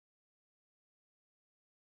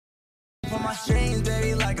my strings,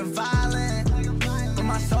 baby, like a violin. For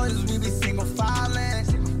my soldiers, we be single filing.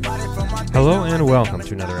 Hello and welcome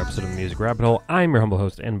to another episode of Music Rabbit Hole. I'm your humble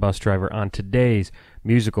host and bus driver on today's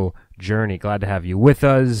musical journey. Glad to have you with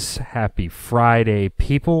us. Happy Friday,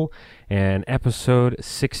 people. And episode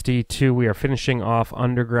 62, we are finishing off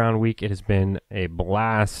Underground Week. It has been a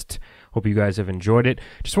blast. Hope you guys have enjoyed it.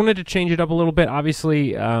 Just wanted to change it up a little bit.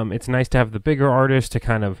 Obviously, it's nice to have the bigger artists to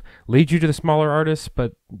kind of lead you to the smaller artists.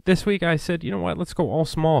 But this week I said, you know what, let's go all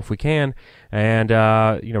small if we can. And,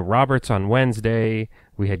 Roberts on Wednesday.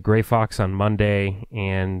 We had Gray Fox on Monday,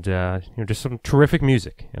 and just some terrific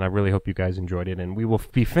music, and I really hope you guys enjoyed it. And we will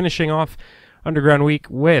be finishing off Underground Week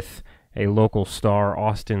with a local star,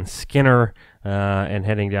 Austin Skinner, and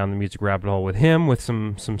heading down the music rabbit hole with him, with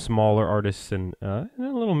some smaller artists, and a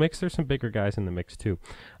little mix. There's some bigger guys in the mix, too.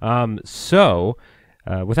 So,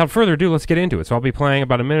 without further ado, let's get into it. So I'll be playing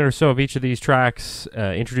about a minute or so of each of these tracks,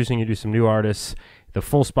 introducing you to some new artists. The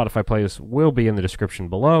full Spotify playlist will be in the description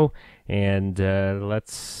below, and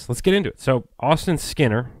let's get into it. So Austin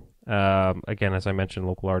Skinner, again, as I mentioned,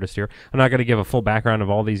 local artist here. I'm not going to give a full background of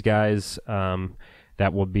all these guys.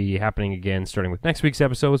 That will be happening again starting with next week's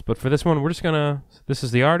episodes, but for this one, we're just going to, this is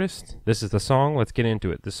the artist, this is the song, let's get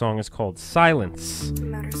into it. The song is called Silence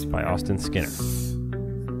by Austin Skinner.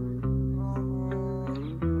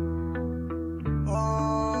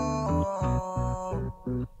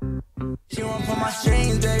 She won't pull my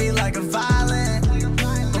strings, baby, like a violin.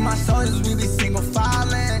 For my soldiers, we be single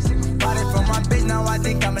filing. Bought it from my bitch, now I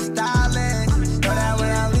think I'm a stylist. Know that when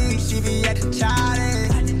I leave, she be at the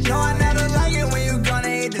challenge. No, I never like it when you gonna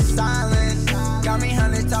hate the silence. Got me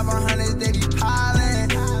 100 top on 100s, they be piling.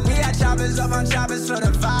 We got choppers up on choppers for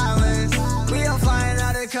the violence. We all flying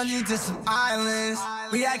out of the country to some islands.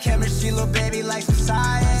 We got chemistry, little baby, like some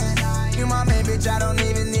science. You my main bitch, I don't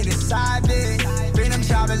even need a side bitch. Bring them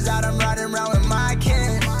choppers out, I'm riding around with my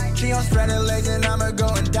kid. She gon' spread her legs and I'ma go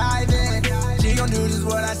and dive in. She gon' do just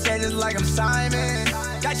what I say, just like I'm Simon.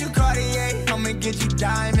 Got you Cartier, I'ma get you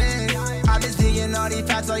diamond. I've been seeing all these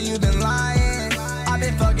facts while you been lying. I've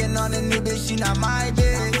been fucking on a new bitch, she not my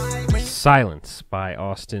bitch. Silence by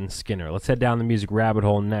Austin Skinner. Let's head down the music rabbit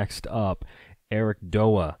hole. Next up, Eric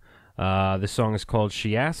Doa. This song is called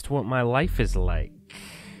She Asked What My Life Is Like.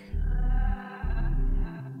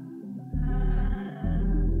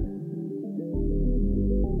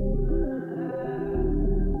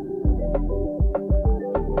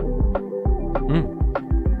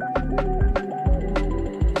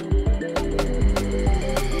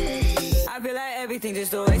 Everything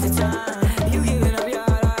just a waste of time. You giving up your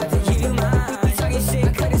heart, I have to keep you mine. We talking shit,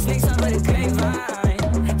 I cut the snakes off of the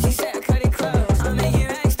grapevine. She said I cut it close. I'm making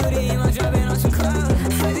racks through the email, dropping on some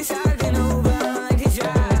clothes. I just hopped in the Uber, I don't like to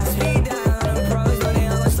drive. Speed down on the pros, but they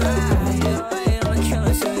almost slide. You know I ain't on the kill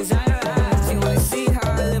as soon as I ride. You wanna see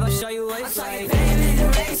how I live, I'll show you what it's like.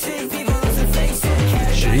 Payment, racing, people on some face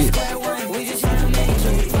shit. Square one, we just wanna make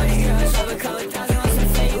it. Funny girls, all the color thousand on some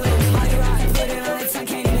fake lips. Money rock, put it on the tongue,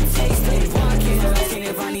 can't even taste it.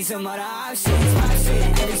 If I need some other options, my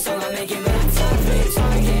shit. Every song I make it, but I top it.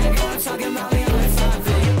 I'm talking about me on the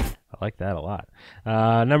topic. I like that a lot.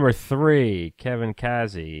 Number 3, Kevin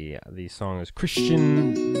Kazi. The song is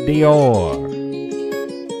Christian Dior.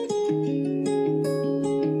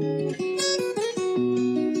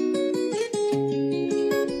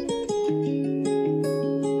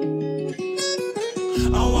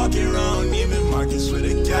 I'm walking around Neiman Marcus with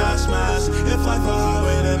a gas mask. If life a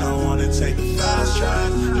highway, then I wanna take the fast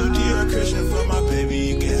track. New Dior Christian for my baby,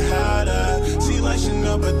 you can have that. See like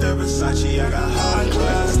Chanel, but they're Versace, I got high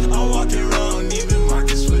class. I'm walking around Neiman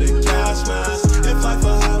Marcus with a gas mask. If life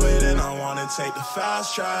a highway, then I wanna take the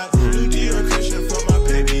fast track. New Dior Christian for my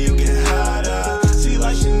baby, you can have that. See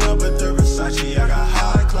like Chanel, but they're Versace, I got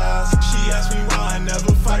high class. She asked me why I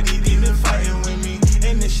never fight, he even fighting with me.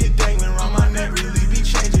 And this shit dangling around my neck, really be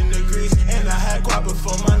changing degrees. And I had guap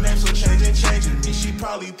before my name, so changing me. She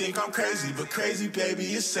probably think I'm crazy, but crazy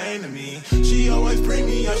baby is sane to me. She always bring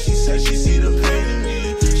me up, she said she see the pain in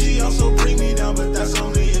me. She also bring me down, but that's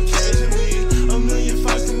only occasionally. A million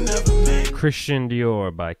fights can never make. Christian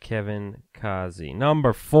Dior by Kevin Kazi.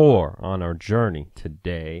 Number 4 on our journey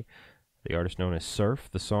today. The artist known as Surf.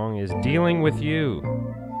 The song is Dealing With You.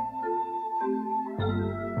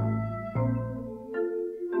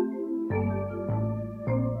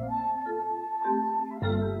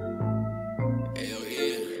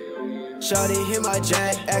 Shawty hit my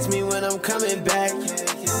jack, ask me when I'm coming back.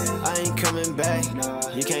 I ain't coming back,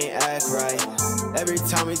 you can't act right. Every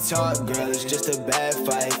time we talk, girl, it's just a bad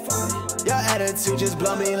fight. Your attitude just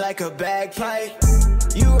blow me like a bagpipe.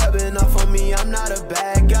 You rubbing off on me, I'm not a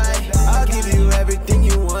bad guy. I'll give you everything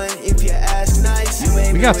you want if you ask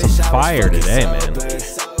We got some fire today, man.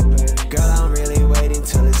 Girl, I'm really waiting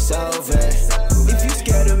till it's over. If you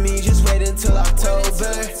scared of me, just wait until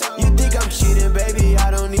October. You think I'm cheating, baby,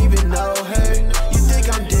 I don't even know her. You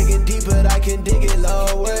think I'm digging deep, but I can dig it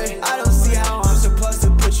lower. I don't see how I'm supposed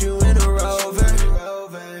to put you in a Rover.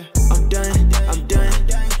 I'm done,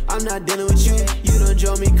 I'm not dealing with you. You done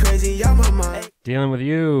drove me crazy, y'all my mind. Dealing With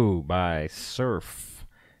You by Surf.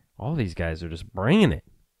 All these guys are just bringing it.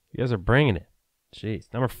 You guys are bringing it.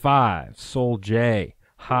 Jeez. Number 5, Soul J,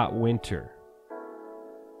 Hot Winter.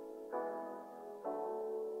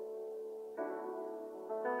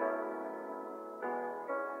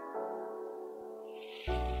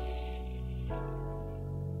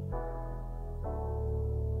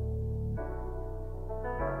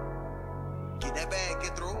 Get that bag,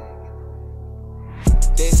 get through.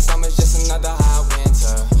 This summer's just another hot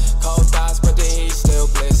winter. Cold thoughts, but the heat still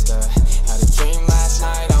blister. Had a dream last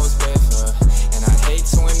night, I was with her. And I hate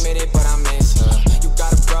to admit it, but I miss her. You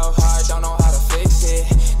got a broke heart, don't know how to fix it.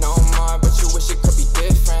 No more, but you wish it could be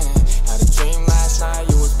different. Had a dream last night,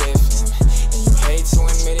 you was with him. And you hate to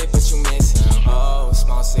admit it, but you miss him. Oh,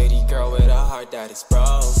 small city girl with a heart that is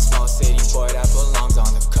broke. Small city boy that belongs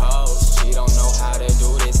on the coast. She don't know how to do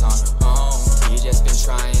this on her own. He just been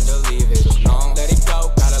trying to leave it alone. Let it go,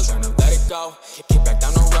 gotta learn to let it go. Kick back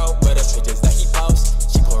down the road with the pictures that he posts.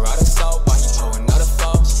 She pour out her soap while he pour another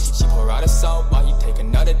folks. She pour out her soap while he take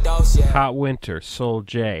another dose, yeah. Hot Winter, Soul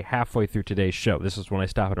J. Halfway through today's show, this is when I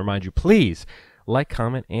stop and remind you, please like,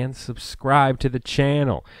 comment, and subscribe to the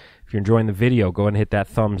channel. If you're enjoying the video, go ahead and hit that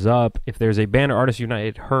thumbs up. If there's a band or artist you've not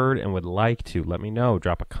yet heard and would like to, let me know.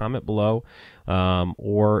 Drop a comment below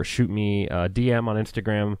or shoot me a DM on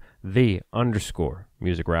Instagram,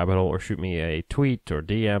 _Music Rabbit Hole, or shoot me a tweet or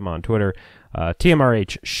DM on Twitter,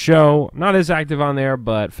 TMRH Show. Not as active on there,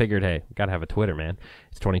 but figured, hey, gotta have a Twitter, man.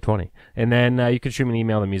 It's 2020. And then you can shoot me an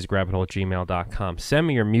email to musicrabbithole@gmail.com. Send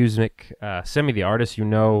me your music, send me the artists you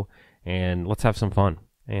know, and let's have some fun.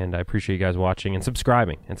 And I appreciate you guys watching and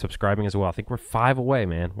subscribing as well. I think we're 5 away,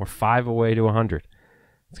 man. We're 5 away to 100.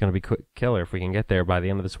 It's going to be killer if we can get there by the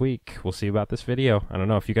end of this week. We'll see about this video. I don't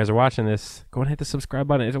know if you guys are watching this. Go and hit the subscribe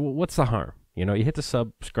button. What's the harm? You know, you hit the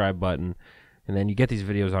subscribe button, and then you get these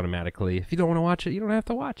videos automatically. If you don't want to watch it, you don't have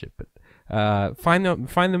to watch it. But find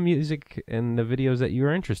the music and the videos that you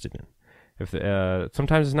are interested in. If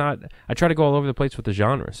sometimes it's not. I try to go all over the place with the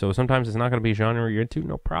genre. So sometimes it's not going to be a genre you're into.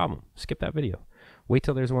 No problem. Skip that video. Wait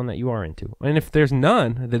till there's one that you are into. And if there's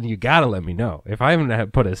none, then you got to let me know. If I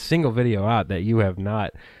haven't put a single video out that you have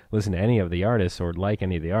not listened to any of the artists or like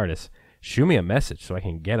any of the artists, shoot me a message so I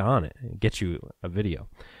can get on it and get you a video.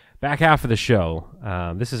 Back half of the show,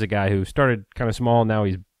 this is a guy who started kind of small. Now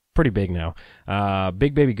he's pretty big now.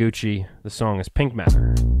 Big Baby Gucci. The song is Pink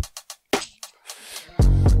Matter.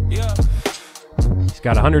 He's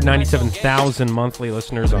got 197,000 monthly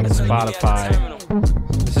listeners on Spotify.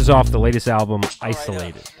 This is off the latest album,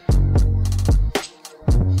 Isolated.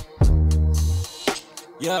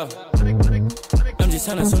 Yeah, I'm just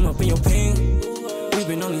trying to swim up in your ping. We've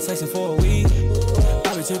been only texting for a week.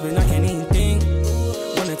 I've been tripping, I can't even think.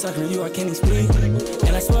 Wanna talk to you, I can't even speak.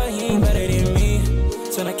 And I swear he ain't better than me.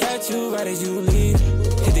 Tryna catch you right as you leave.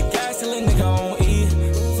 Hit the gas till a nigga on E.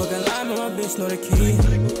 Fucking line, but my bitch know the key.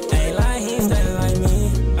 Ain't lying, he ain't standing like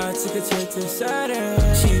me. I took a trip to Saturn.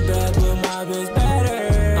 She bad, but my bitch better.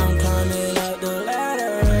 I'm climbing up the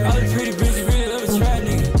ladder. All the pretty bitches really love a trap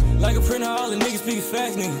nigga. Like a printer, all the niggas speaking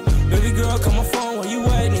facts, nigga. Baby girl, call my phone when you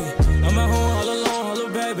at, nigga. I'm at home all alone, all the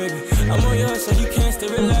bad, baby. I'm on yours, so you can't stay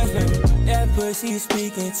relaxed, baby. That pussy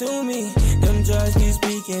speaking to me. Them drugs be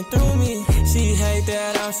speaking through me. She hate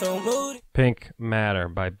that I'm so moody. Pink Matter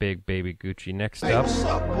by Big Baby Gucci. Next up,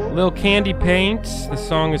 Lil Candy Paint. The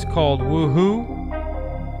song is called Woohoo.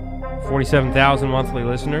 47,000 monthly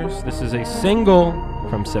listeners. This is a single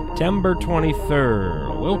from September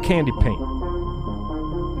 23rd. Lil Candy Paint.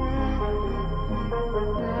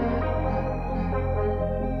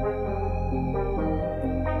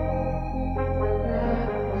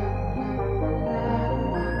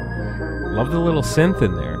 Love the little synth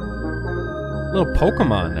in there. Little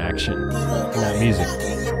Pokemon action in that music.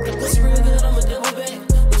 What's real good, I'm a double back.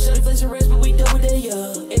 We shot a flex and rest, but we double day,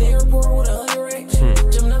 yeah. In the airport with 100 racks.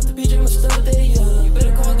 Jumping off the beach, I'm a double day, yeah. You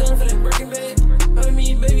better call gun for that breaking back. I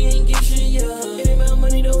mean, baby, ain't give shit, yeah. Any amount of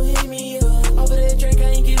money don't hit me, yeah. Off of that drink,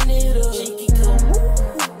 I ain't giving it up. She keep going, woo,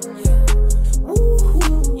 yeah. Woo,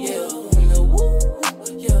 yeah. Keep the woo,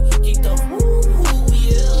 yeah. Woo, keep the woo, yeah.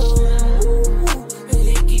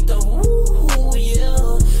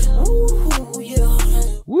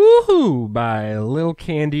 Woohoo by Lil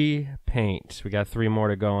Candy Paint. We got 3 more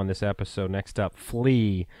to go on this episode. Next up,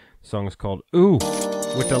 Flea. The song is called Ooh.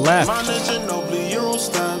 with the left. My Ginobili Euro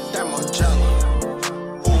step, that Margiela.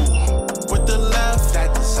 Ooh, with the left,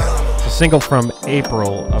 that design. It's a single from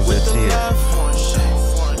April of With this the year. left,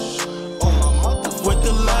 oh my mother. With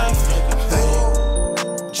the left,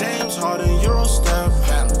 hey. James Harden Euro step,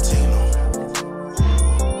 Valentino.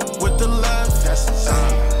 With the left, that's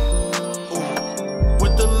design. Ooh,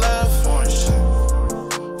 with the left,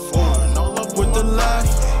 with the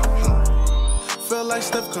left. Feel like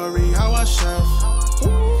Steph Curry, how I chef.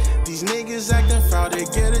 These niggas acting foul, they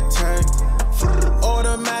get attacked.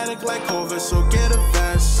 Automatic like COVID, so get a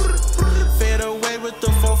vest. Fade away with the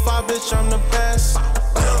 4-5, bitch, I'm the best.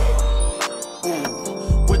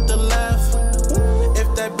 Ooh, with the left. If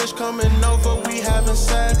that bitch coming over, we having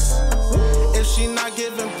sex. If she not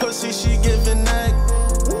giving pussy, she giving neck.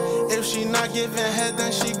 If she not giving head,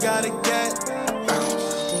 then she gotta get.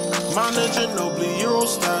 Mono Ginobili Euro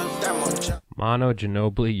step, that much. Mono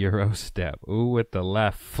Ginobili Euro step. Ooh, with the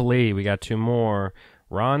left. Flea. We got two more.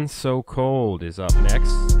 Ron So Cold is up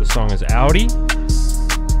next. The song is Audi.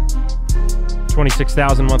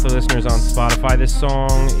 26,000 monthly listeners on Spotify. This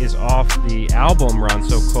song is off the album Ron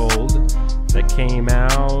So Cold that came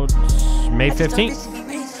out May 15th.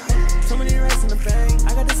 Too many racks in the bank.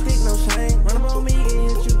 I got the stick, no shame. Run up on me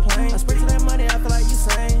and hit you plain. I spray to that money, I feel like you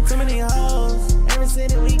sane. Too many hoes. Every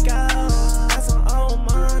city we go. Got some old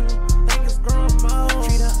money. Think it's growing more.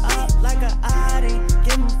 Treat her up like a Audi.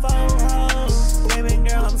 Give them 4 hoes. Baby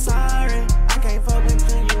girl, I'm sorry. I can't fuck with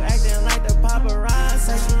you. You acting like the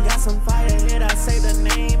paparazzi. She got some fire hit. I say the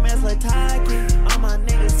name as Lataki. All my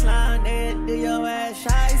niggas slime. They do your ass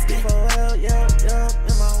shiesty. For real, yup.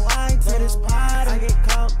 In my white to this party. I get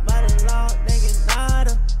caught by the law. They get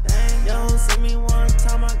nada. Dang, you don't see me one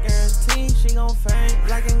time. I guarantee she gon' faint.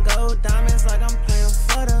 Black and gold diamonds like I'm playing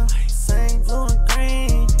for the same blue and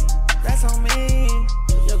green. That's on me.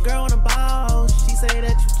 Your girl on the ball. She say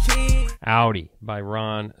that you cheat. Audi by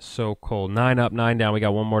Ron So Cold. 9 up, 9 down. We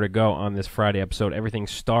got one more to go on this Friday episode. Everything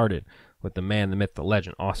started with the man, the myth, the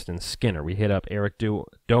legend, Austin Skinner. We hit up Eric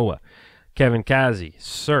Doa, Kevin Kazi,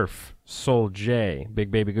 Surf, Soul J,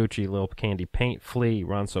 Big Baby Gucci, Lil Candy Paint, Flea,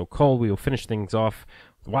 Ron So Cold. We will finish things off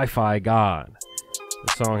with Wi-Fi God.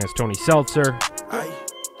 The song has Tony Seltzer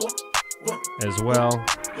as well.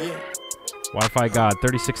 Wi-Fi God,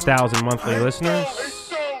 36,000 monthly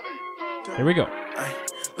listeners. Here we go.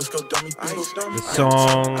 Let's go, dummy. The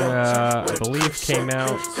song, I believe, came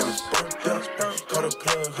out.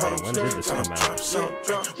 When did this come out?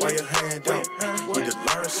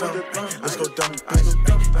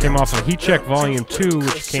 Came off of Heat Check Volume 2,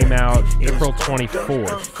 which came out April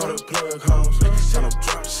 24th.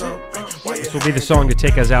 This will be the song to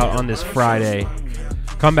take us out on this Friday.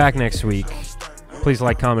 Come back next week. Please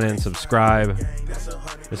like, comment, and subscribe.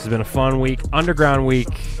 This has been a fun week. Underground week.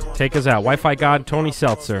 Take us out. Wi-Fi God, Tony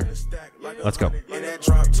Seltzer. Let's go. In that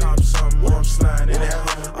drop top, something warm sliding in that.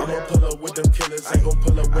 I'm gonna pull up with them killers, ain't gon'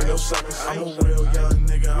 pull up with no suckers. I'm a real young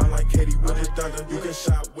nigga, I'm like Katie with the thunder. You can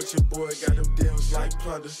shop with your boy, got them deals like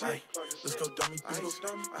plunders. Hey, let's go dummy, bitch.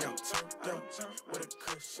 Yo, turn, with a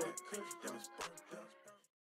cushion.